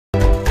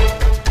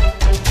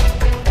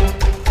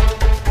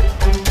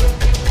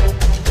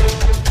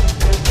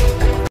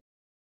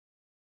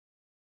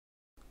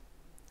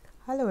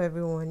Hello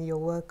everyone, you're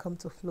welcome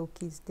to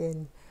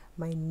Flookiesden.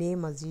 My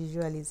name as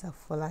usual is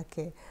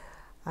Afolake,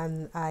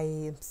 and I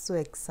am so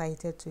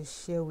excited to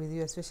share with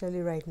you, especially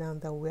right now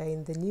that we're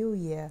in the new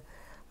year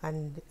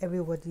and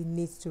everybody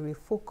needs to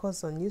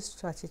refocus on new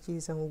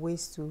strategies and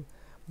ways to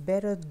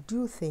better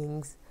do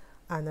things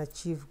and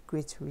achieve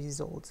great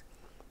results.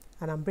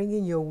 And I'm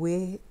bringing your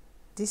way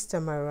this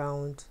time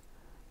around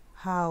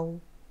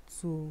how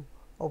to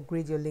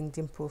upgrade your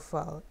LinkedIn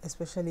profile,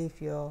 especially if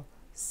you're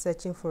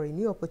searching for a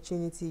new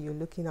opportunity, you're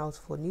looking out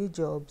for new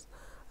jobs,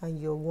 and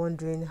you're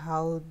wondering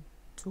how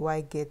do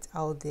I get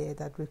out there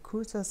that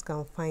recruiters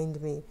can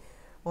find me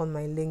on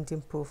my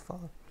LinkedIn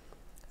profile.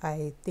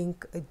 I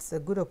think it's a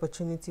good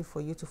opportunity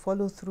for you to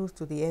follow through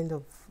to the end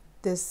of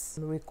this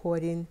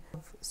recording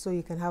so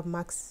you can have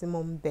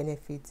maximum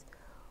benefit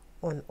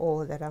on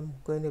all that I'm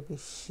going to be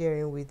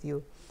sharing with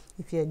you.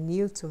 If you're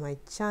new to my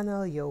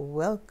channel, you're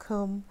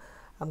welcome.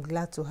 I'm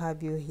glad to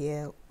have you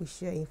here. We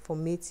share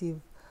informative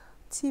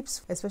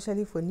tips,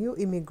 especially for new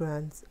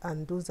immigrants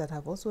and those that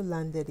have also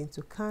landed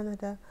into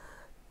Canada,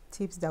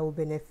 tips that will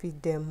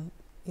benefit them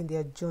in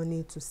their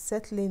journey to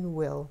settling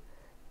well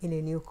in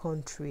a new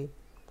country.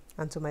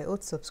 And to my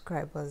old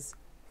subscribers,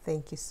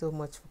 thank you so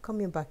much for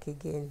coming back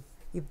again.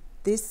 If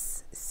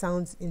this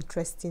sounds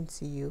interesting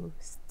to you,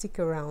 stick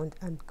around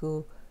and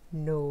go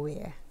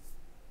nowhere.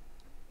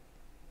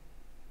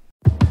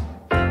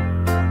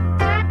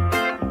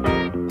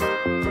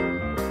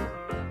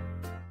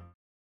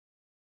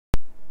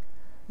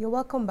 You're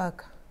welcome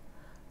back.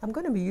 I'm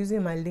going to be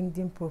using my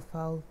LinkedIn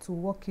profile to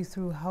walk you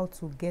through how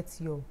to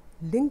get your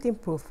LinkedIn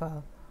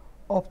profile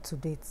up to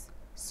date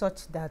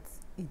such that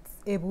it's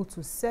able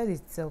to sell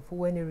itself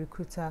when a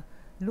recruiter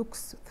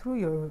looks through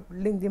your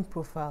LinkedIn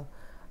profile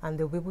and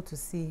they'll be able to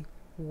see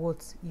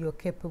what you're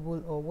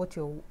capable or what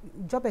your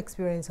job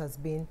experience has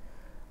been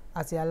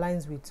as it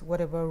aligns with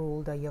whatever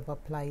role that you have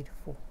applied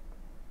for.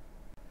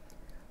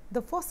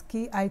 The first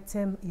key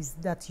item is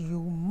that you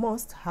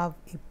must have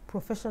a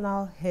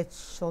professional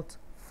headshot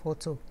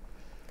photo.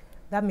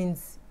 That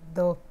means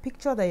the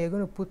picture that you're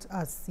going to put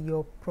as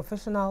your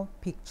professional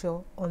picture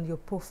on your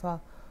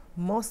profile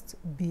must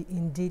be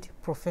indeed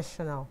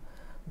professional,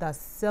 that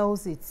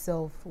sells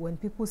itself when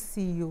people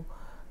see you.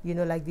 You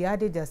know, like the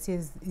adage that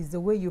says, is the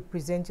way you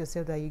present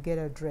yourself that you get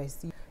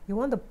addressed. You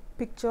want the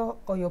picture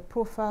or your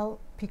profile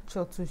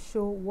picture to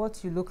show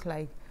what you look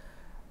like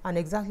and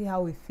exactly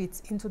how it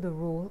fits into the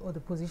role or the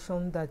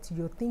position that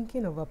you're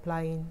thinking of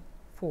applying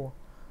for.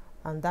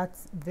 And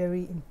that's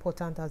very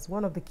important as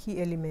one of the key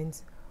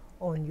elements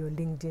on your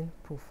LinkedIn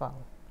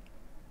profile.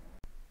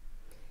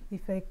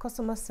 If you're a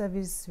customer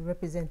service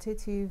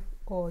representative,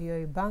 or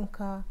you're a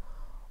banker,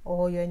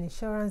 or you're an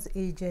insurance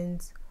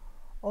agent,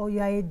 or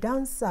you're a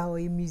dancer or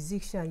a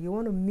musician, you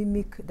want to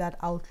mimic that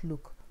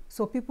outlook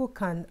so people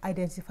can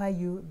identify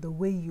you the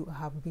way you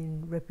have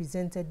been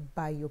represented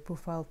by your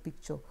profile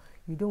picture.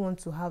 You don't want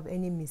to have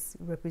any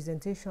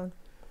misrepresentation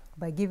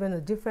by giving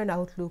a different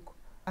outlook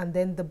and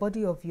then the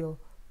body of your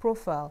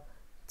profile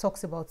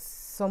talks about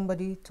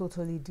somebody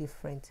totally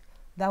different.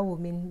 That will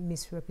mean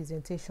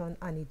misrepresentation,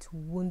 and it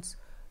won't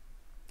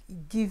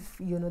give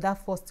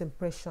that first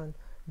impression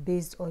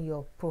based on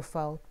your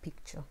profile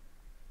picture.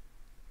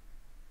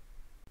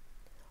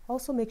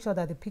 Also make sure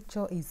that the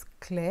picture is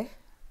clear,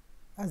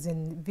 as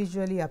in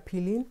visually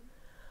appealing,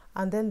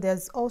 and then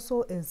there's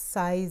also a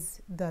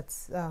size that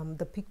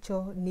the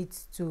picture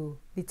needs to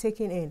be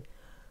taken in.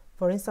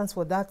 For instance,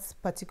 for that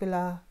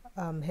particular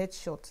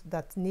headshot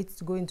that needs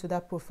to go into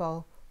that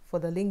profile for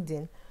the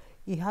LinkedIn,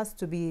 it has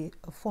to be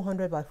a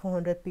 400 by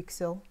 400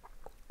 pixel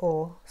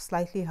or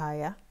slightly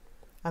higher,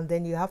 and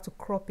then you have to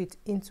crop it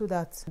into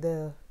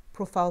the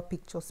profile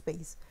picture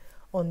space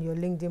on your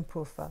LinkedIn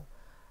profile,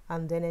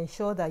 and then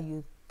ensure that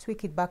you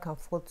tweak it back and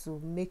forth to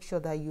make sure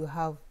that you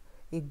have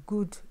a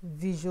good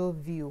visual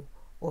view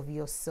of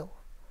yourself.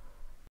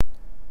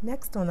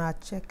 Next on our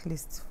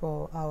checklist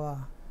for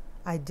our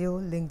ideal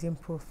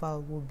LinkedIn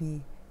profile will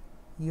be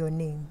your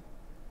name.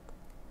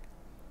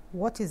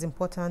 What is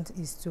important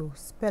is to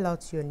spell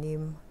out your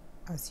name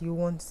as you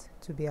want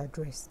to be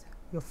addressed,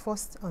 your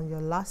first and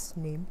your last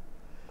name.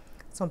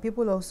 Some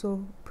people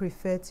also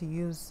prefer to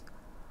use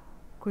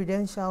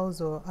credentials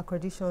or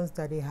accreditations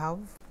that they have.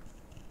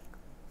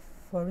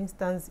 For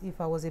instance, if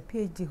I was a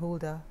PhD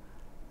holder,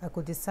 I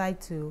could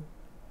decide to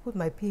put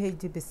my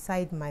PhD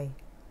beside my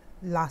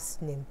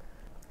last name,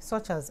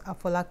 such as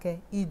Afolake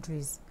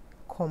Idris,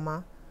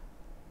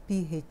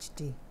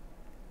 PhD.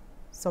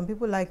 Some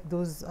people like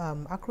those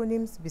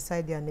acronyms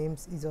beside their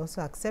names is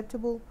also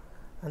acceptable,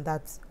 and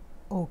that's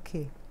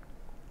okay.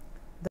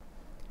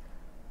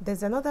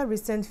 There's another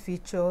recent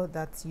feature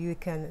that you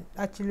can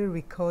actually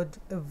record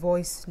a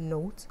voice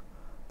note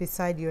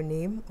beside your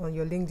name on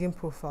your LinkedIn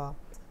profile.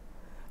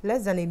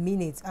 Less than a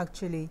minute,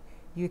 actually.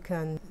 You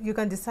can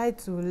decide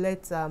to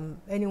let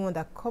anyone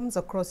that comes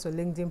across your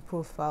LinkedIn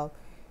profile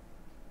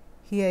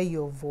hear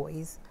your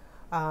voice,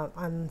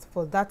 and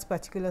for that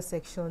particular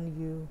section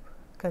you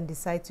can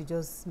decide to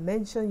just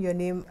mention your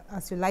name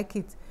as you like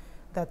it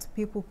that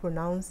people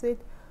pronounce it,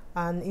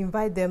 and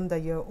invite them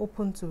that you're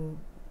open to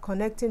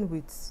connecting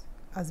with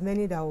as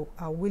many that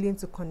are willing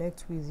to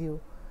connect with you.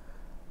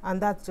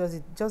 And that's just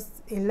it.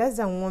 Just in less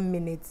than 1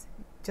 minute,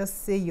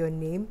 just say your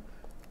name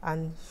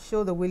and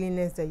show the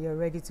willingness that you're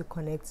ready to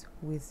connect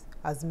with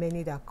as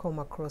many that come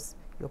across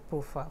your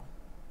profile.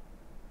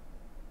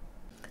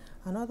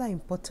 Another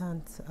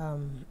important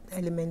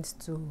element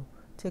to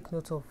take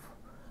note of,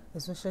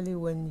 especially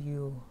when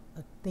you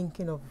are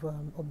thinking of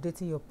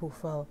updating your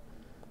profile,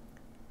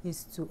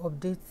 is to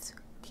update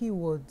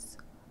keywords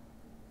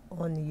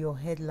on your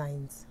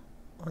headlines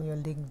on your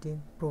LinkedIn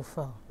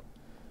profile.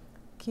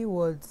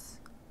 Keywords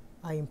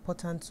are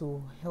important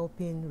to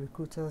helping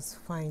recruiters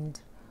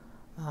find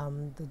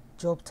the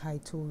job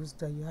titles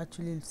that you're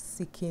actually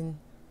seeking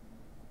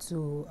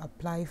to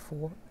apply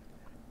for.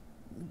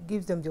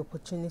 Gives them the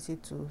opportunity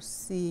to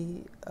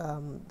see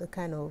the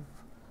kind of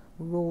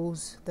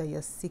roles that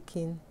you're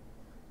seeking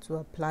to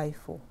apply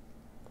for.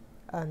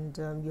 And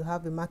you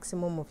have a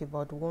maximum of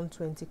about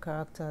 120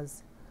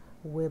 characters,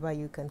 whereby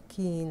you can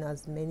key in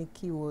as many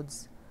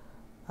keywords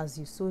as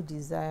you so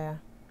desire.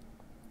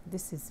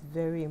 This is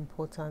very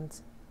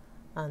important,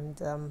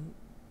 and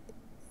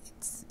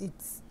it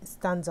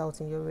stands out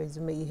in your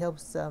resume. It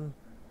helps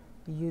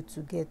you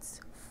to get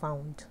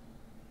found.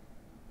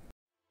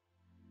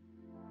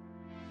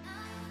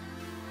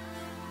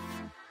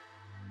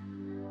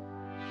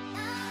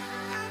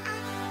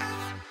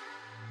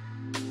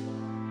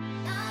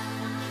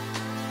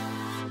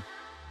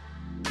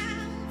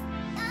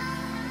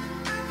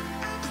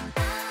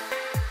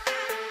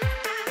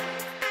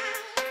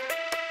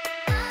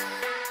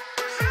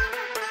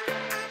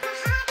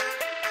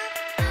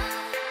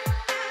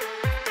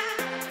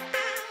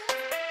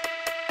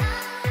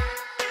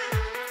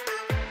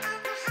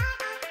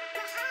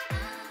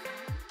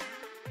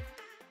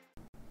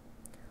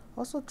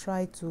 Also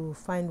try to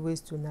find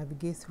ways to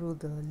navigate through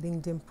the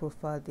LinkedIn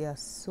profile. There are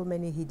so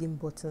many hidden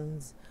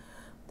buttons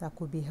that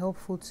could be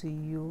helpful to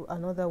you.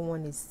 Another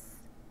one is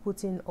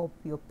putting up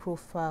your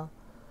profile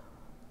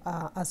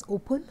as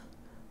open,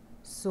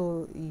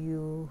 so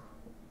you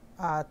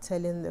are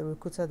telling the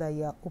recruiter that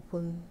you are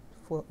open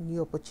for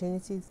new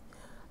opportunities.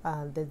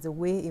 There's a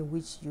way in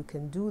which you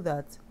can do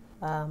that.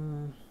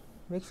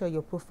 Make sure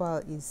your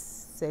profile is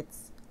set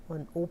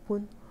on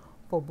open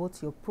for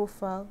both your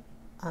profile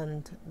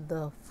and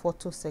the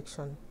photo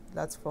section.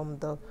 That's from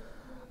the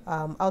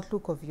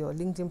outlook of your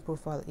LinkedIn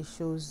profile. It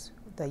shows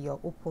that you're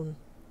open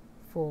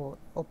for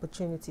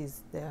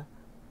opportunities there.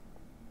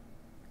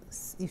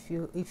 If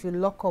you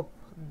lock up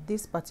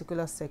this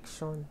particular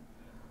section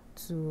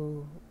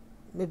to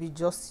maybe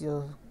just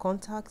your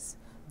contacts,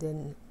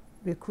 then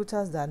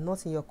recruiters that are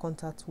not in your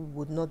contact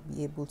would not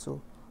be able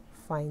to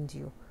find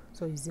you.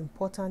 So it's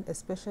important,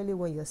 especially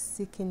when you're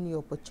seeking new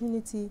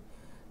opportunity,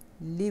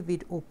 leave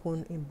it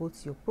open in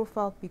both your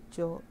profile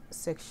picture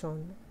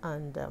section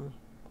and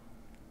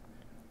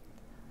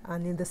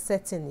in the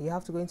setting. You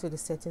have to go into the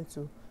setting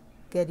to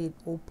get it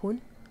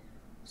open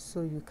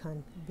so you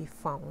can be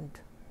found.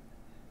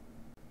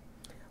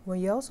 When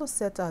you also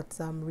set at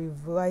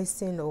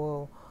revising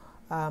or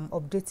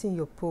updating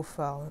your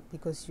profile,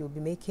 because you'll be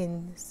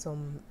making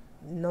some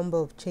number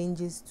of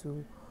changes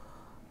to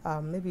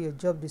maybe your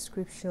job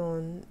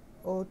description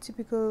or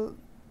typical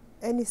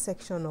any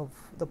section of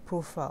the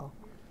profile,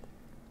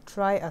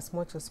 try as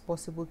much as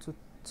possible to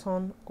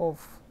turn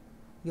off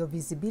your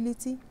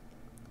visibility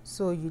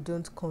so you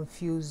don't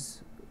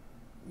confuse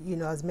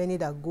as many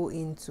that go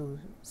into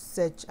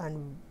search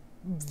and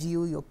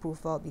view your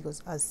profile,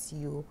 because as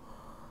you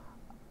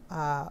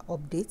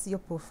update your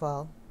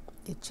profile,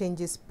 it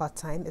changes per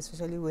time,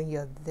 especially when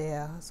you're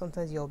there.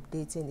 Sometimes you're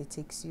updating, it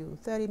takes you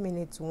 30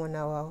 minutes, 1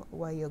 hour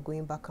while you're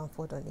going back and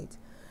forth on it.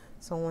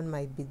 Someone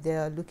might be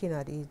there looking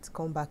at it,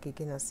 come back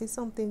again and see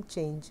something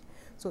change.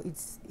 So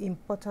it's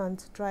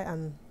important, try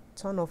and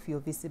turn off your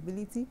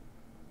visibility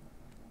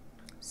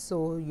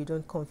so you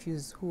don't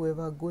confuse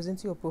whoever goes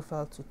into your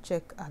profile to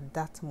check at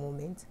that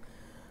moment.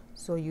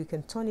 So you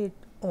can turn it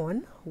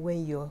on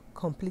when you're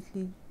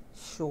completely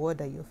sure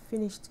that you've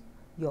finished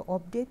your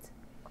update,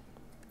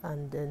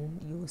 and then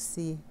you'll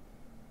see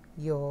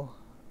your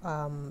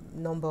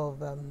number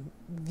of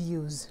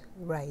views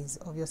rise.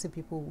 Obviously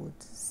people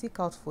would seek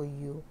out for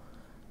you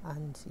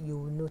and you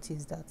will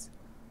notice that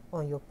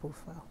on your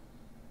profile.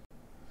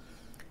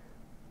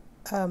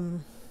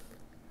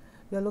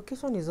 Your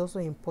location is also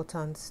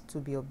important to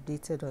be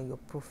updated on your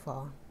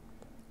profile.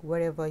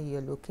 Wherever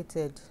you're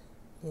located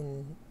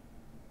in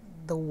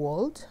the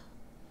world,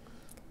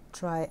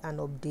 try and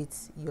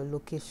update your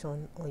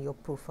location on your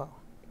profile.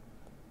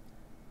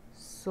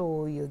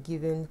 So you're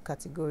given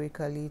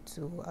categorically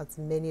to as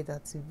many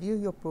that view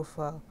your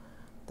profile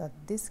that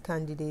this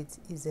candidate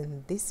is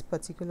in this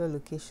particular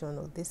location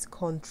or this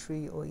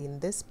country or in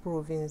this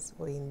province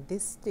or in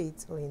this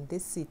state or in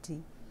this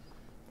city.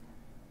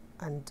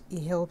 And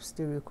it helps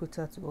the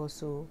recruiter to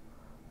also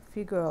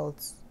figure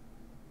out,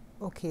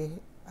 okay,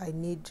 I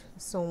need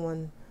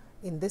someone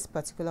in this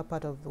particular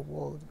part of the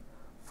world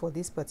for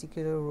this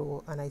particular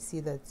role, and I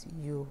see that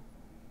you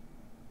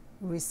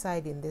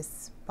reside in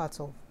this part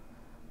of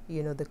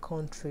the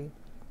country.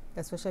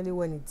 especially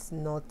when it's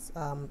not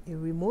a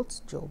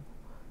remote job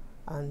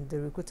and the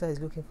recruiter is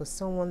looking for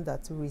someone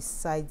that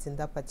resides in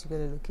that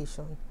particular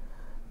location.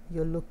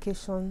 Your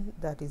location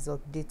that is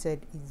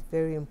updated is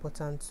very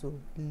important to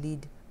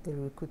lead the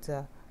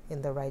recruiter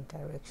in the right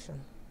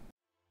direction.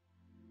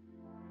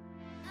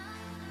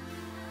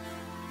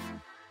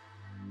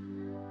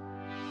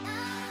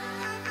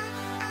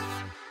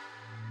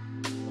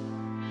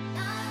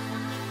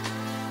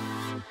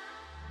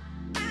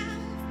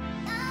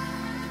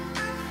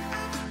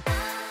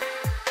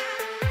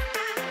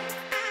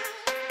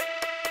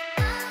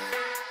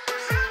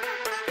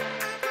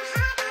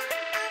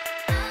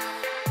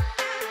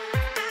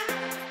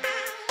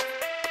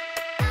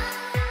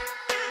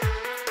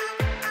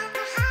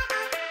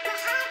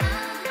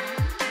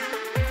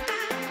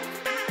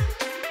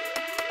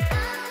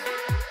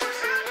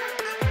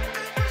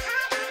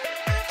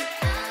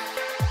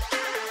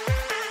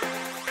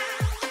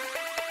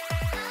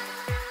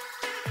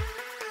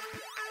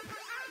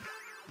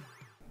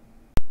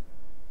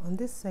 On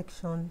this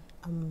section,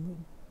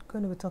 I'm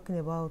going to be talking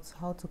about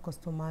how to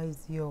customize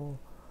your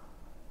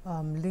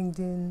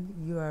LinkedIn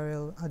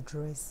URL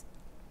address.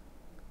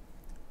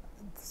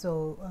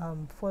 So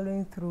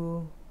following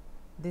through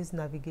this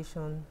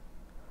navigation,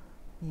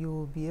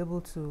 you'll be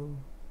able to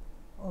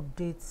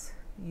update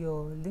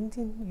your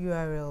LinkedIn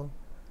URL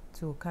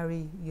to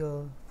carry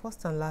your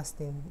first and last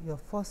name, your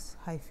first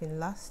hyphen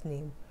last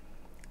name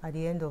at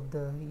the end of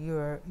the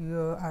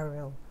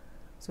URL.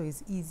 So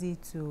it's easy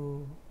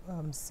to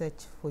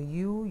search for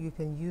you. You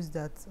can use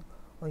that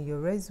on your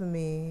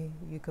resume.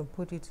 You can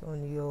put it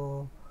on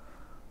your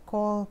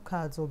call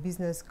cards or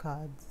business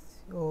cards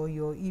or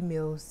your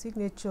email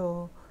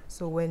signature.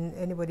 So when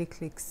anybody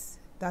clicks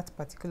that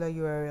particular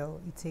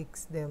URL, it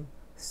takes them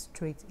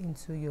straight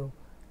into your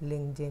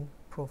LinkedIn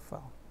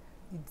profile.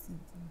 It's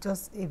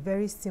just a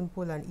very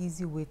simple and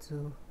easy way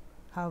to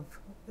have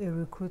a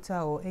recruiter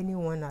or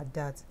anyone at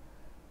that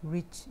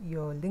reach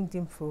your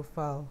LinkedIn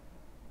profile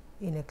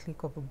in a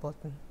click of a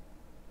button.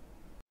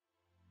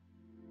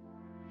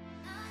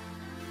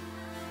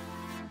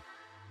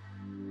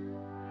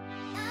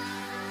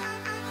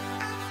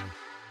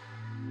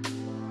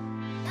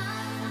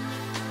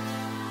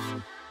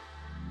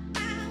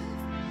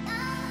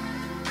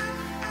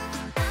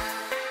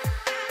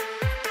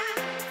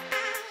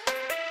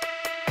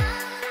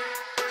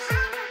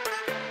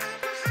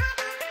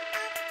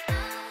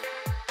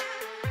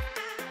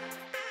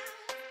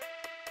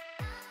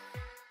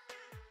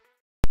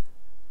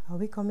 Are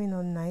we coming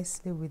on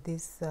nicely with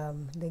this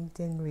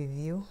LinkedIn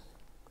review?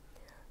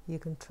 You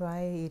can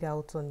try it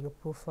out on your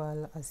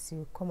profile as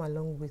you come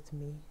along with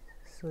me,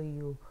 so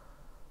you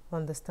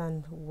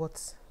understand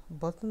what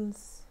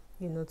buttons,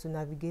 to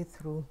navigate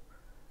through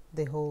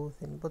the whole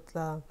thing.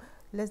 But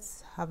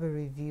let's have a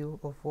review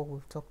of what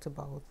we've talked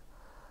about.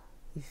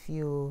 If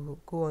you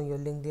go on your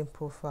LinkedIn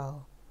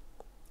profile,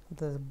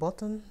 there's a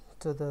button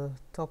to the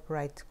top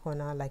right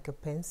corner like a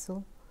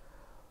pencil.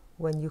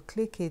 When you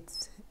click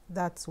it,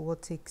 that's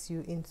what takes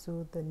you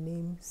into the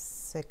name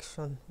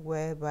section,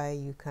 whereby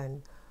you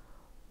can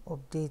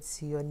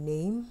update your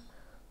name,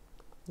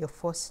 your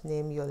first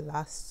name, your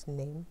last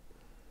name.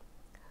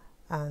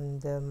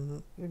 And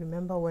you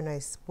remember when I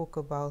spoke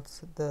about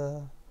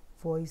the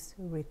voice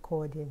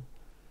recording,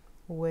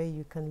 where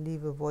you can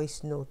leave a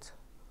voice note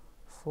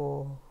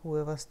for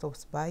whoever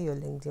stops by your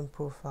LinkedIn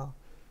profile.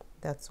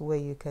 That's where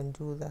you can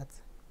do that.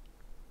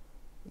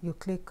 You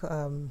click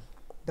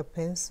the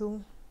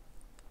pencil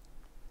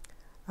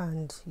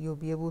and you'll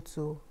be able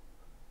to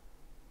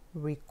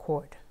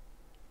record.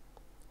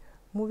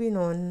 Moving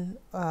on,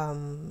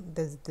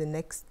 there's the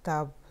next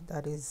tab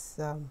that is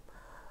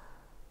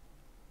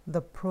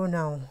the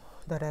pronoun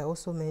that I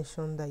also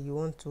mentioned, that you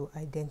want to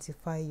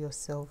identify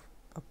yourself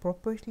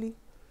appropriately.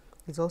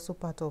 It's also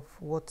part of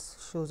what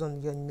shows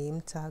on your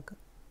name tag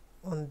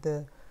on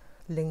the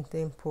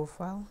LinkedIn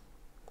profile,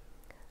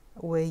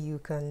 where you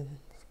can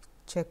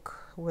check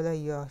whether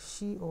you are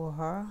she or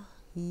her,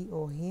 he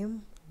or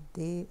him,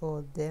 they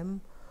or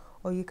them,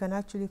 or you can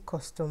actually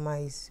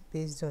customize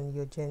based on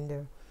your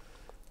gender.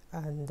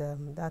 And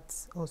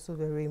that's also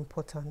very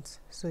important,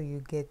 so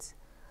you get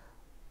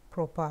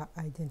proper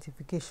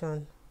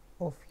identification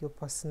of your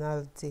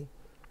personality.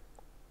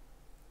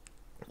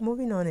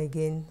 Moving on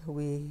again,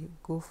 we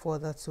go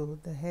further to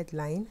the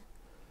headline,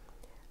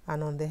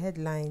 and on the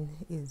headline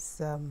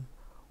is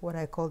what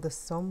I call the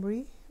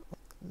summary,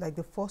 like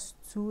the first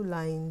 2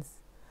 lines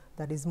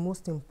that is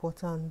most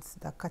important,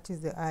 that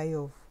catches the eye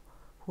of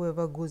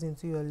whoever goes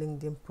into your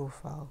LinkedIn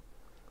profile.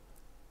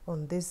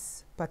 On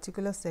this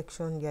particular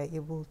section, you are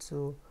able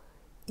to,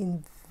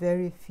 in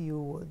very few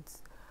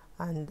words,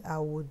 and I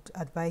would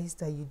advise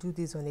that you do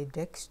this on a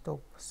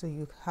desktop, so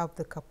you have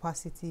the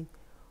capacity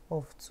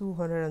of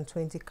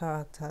 220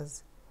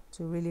 characters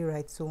to really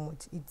write so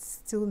much. It's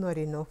still not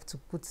enough to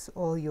put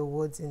all your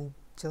words in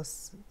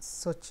just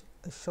such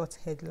a short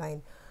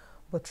headline,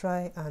 but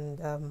try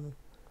and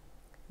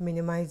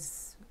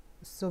minimize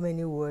so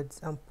many words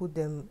and put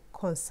them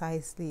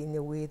concisely in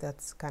a way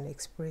that can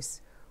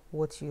express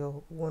what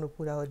you want to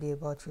put out there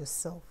about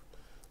yourself.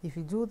 If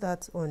you do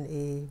that on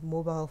a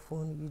mobile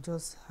phone, you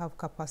just have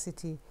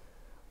capacity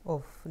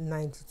of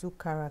 92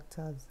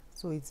 characters.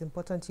 So it's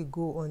important you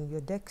go on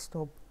your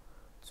desktop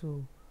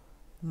to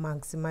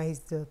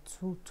maximize the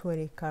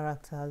 220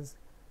 characters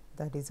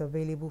that is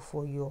available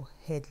for your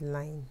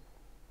headline.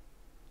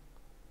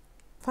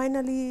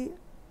 Finally,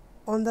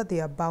 under the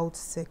About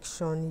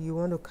section, you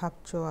want to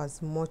capture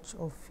as much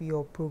of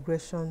your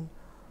progression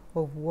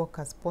of work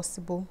as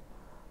possible,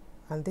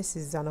 and this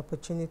is an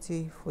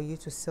opportunity for you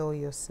to sell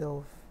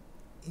yourself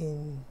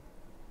in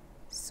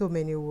so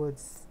many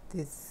words.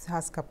 This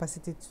has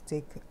capacity to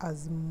take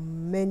as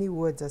many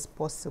words as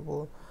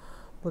possible,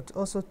 but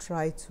also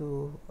try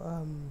to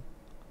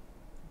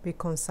be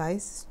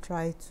concise,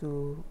 try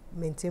to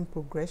maintain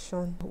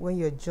progression. When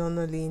you're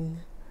journaling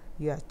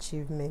your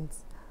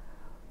achievements,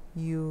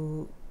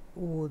 you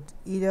would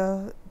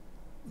either,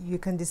 you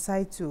can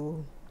decide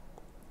to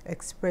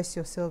express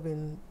yourself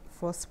in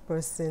first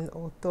person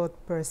or third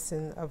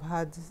person. I've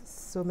had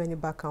so many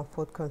back and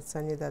forth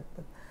concerning that,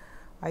 but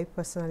I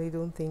personally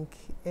don't think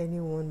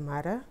anyone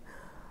matter.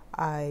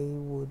 I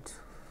would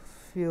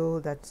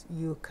feel that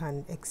you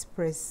can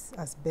express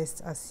as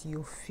best as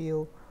you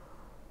feel.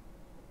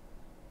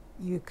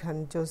 You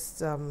can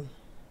just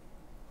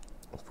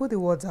put the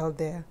words out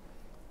there.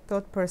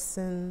 Third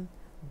person,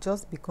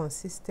 just be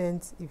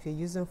consistent. If you're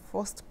using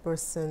first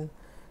person,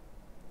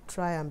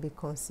 try and be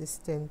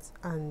consistent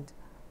and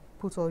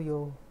put all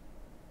your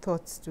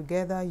thoughts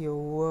together, your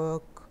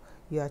work,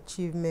 your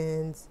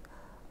achievements,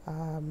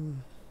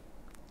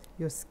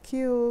 your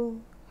skill,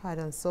 hard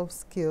and soft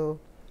skill,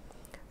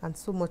 and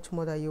so much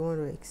more that you want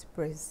to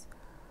express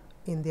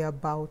in the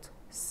About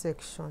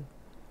section.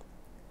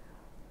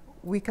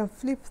 We can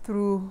flip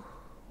through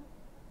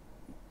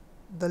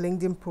the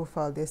LinkedIn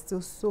profile. There's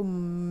still so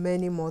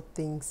many more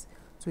things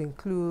to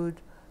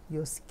include.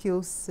 Your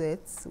skill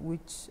sets,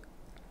 which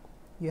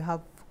you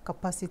have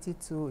capacity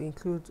to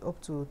include up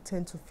to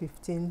 10 to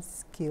 15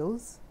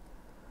 skills,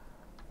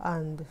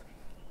 and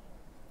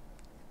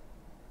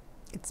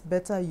it's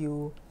better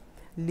you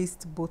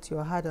list both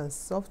your hard and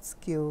soft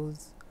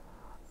skills.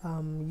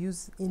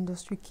 Use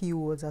industry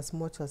keywords as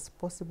much as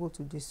possible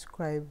to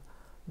describe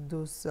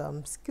those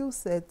skill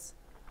sets,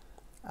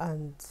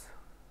 and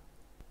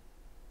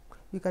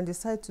you can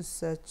decide to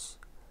search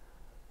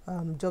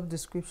job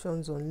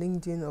descriptions on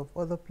LinkedIn of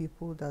other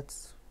people that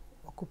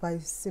occupy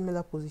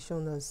similar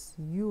position as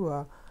you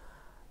are,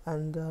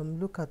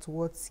 and look at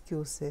what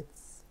skill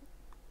sets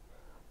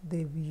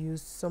they've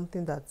used,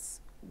 something that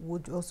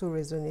would also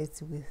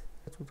resonate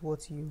with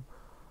what you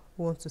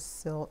want to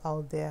sell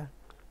out there.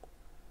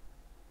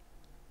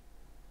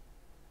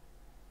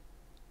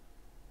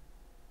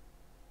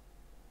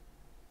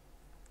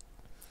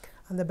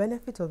 And the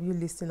benefit of you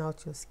listing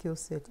out your skill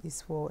set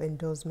is for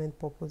endorsement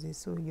purposes.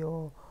 So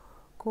your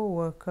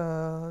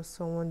co-worker,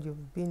 someone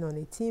you've been on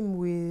a team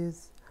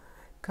with,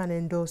 can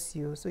endorse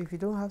you. So if you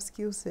don't have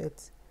skill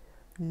set,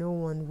 no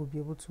one will be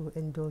able to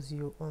endorse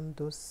you on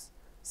those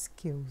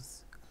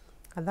skills.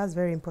 And that's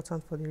very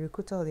important for the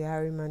recruiter or the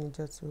hiring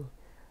manager to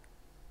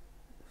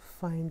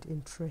find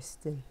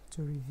interesting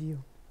to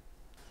review.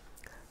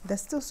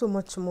 There's still so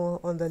much more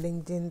on the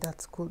LinkedIn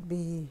that could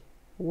be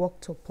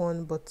worked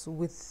upon, but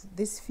with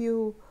these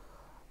few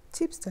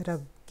tips that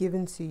I've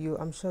given to you,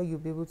 I'm sure you'll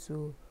be able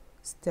to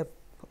step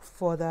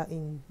further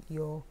in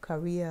your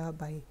career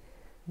by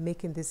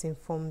making these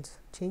informed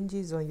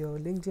changes on your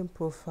LinkedIn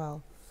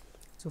profile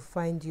to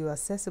find you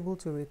accessible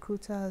to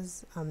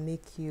recruiters and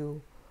make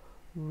you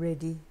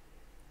ready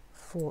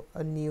for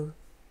a new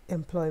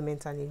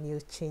employment and a new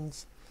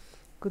change.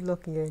 Good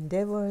luck in your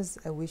endeavors.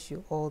 I wish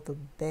you all the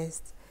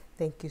best.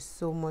 Thank you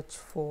so much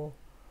for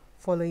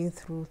following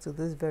through to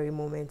this very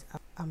moment.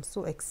 I'm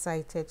so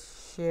excited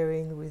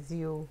sharing with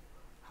you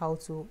how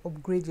to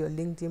upgrade your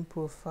LinkedIn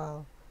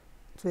profile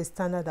to a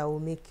standard that will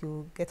make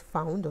you get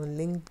found on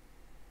LinkedIn,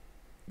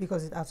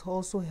 because it has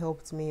also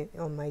helped me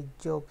on my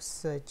job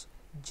search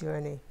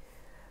journey.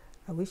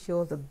 I wish you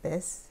all the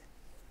best.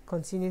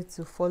 Continue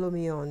to follow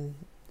me on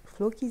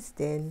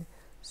Flookiesden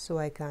so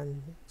I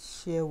can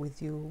share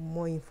with you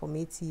more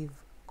informative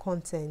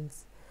content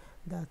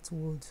that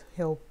would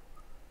help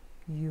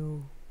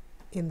you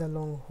in the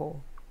long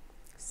haul.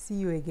 See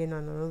you again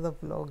on another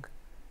vlog.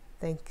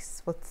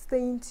 Thanks for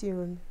staying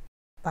tuned.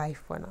 Bye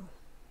for now.